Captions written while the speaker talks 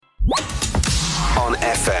On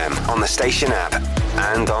FM, on the station app,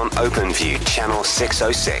 and on OpenView Channel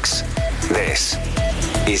 606. This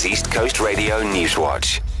is East Coast Radio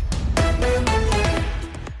Newswatch.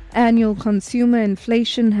 Annual consumer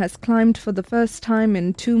inflation has climbed for the first time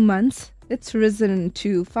in 2 months. It's risen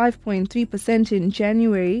to 5.3% in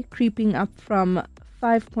January, creeping up from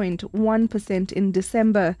 5.1% in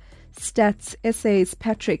December. Stats SA's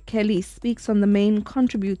Patrick Kelly speaks on the main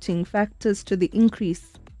contributing factors to the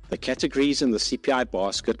increase. The categories in the CPI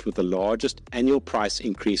basket with the largest annual price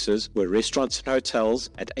increases were restaurants and hotels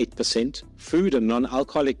at 8%, food and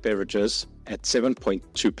non-alcoholic beverages at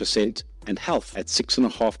 7.2%, and health at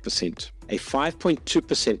 6.5%. A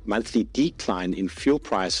 5.2% monthly decline in fuel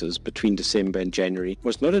prices between December and January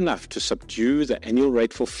was not enough to subdue the annual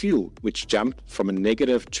rate for fuel, which jumped from a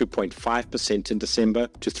negative 2.5% in December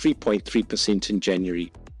to 3.3% in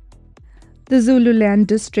January. The Zululand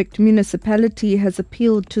District Municipality has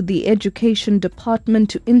appealed to the Education Department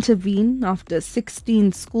to intervene after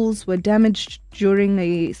 16 schools were damaged during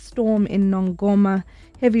a storm in Nongoma.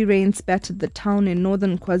 Heavy rains battered the town in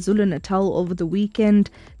northern KwaZulu-Natal over the weekend,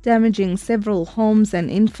 damaging several homes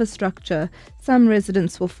and infrastructure. Some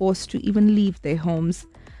residents were forced to even leave their homes.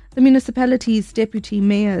 The municipality's deputy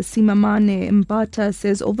mayor, Simamane Mbata,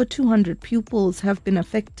 says over 200 pupils have been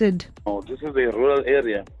affected. Oh, this is a rural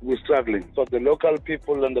area. We're struggling. So the local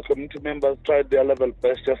people and the community members tried their level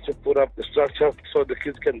best just to put up the structure so the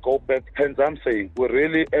kids can go back. Hence, I'm saying we're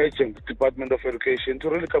really urging the Department of Education to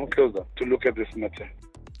really come closer to look at this matter.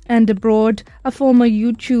 And abroad, a former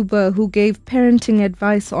YouTuber who gave parenting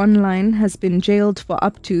advice online has been jailed for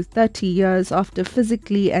up to 30 years after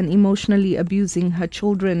physically and emotionally abusing her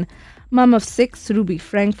children. Mum of 6, Ruby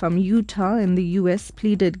Frank from Utah in the U.S.,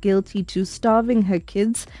 pleaded guilty to starving her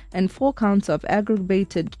kids and 4 counts of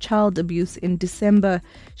aggravated child abuse in December.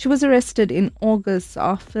 She was arrested in August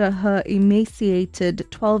after her emaciated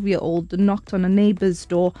 12-year-old knocked on a neighbor's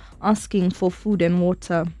door asking for food and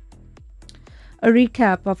water. A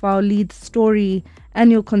recap of our lead story.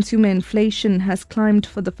 Annual consumer inflation has climbed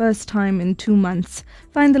for the first time in 2 months.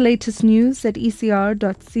 Find the latest news at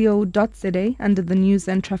ecr.co.za under the News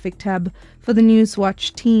and Traffic tab. For the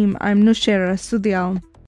Newswatch team, I'm Nushera Sudyal.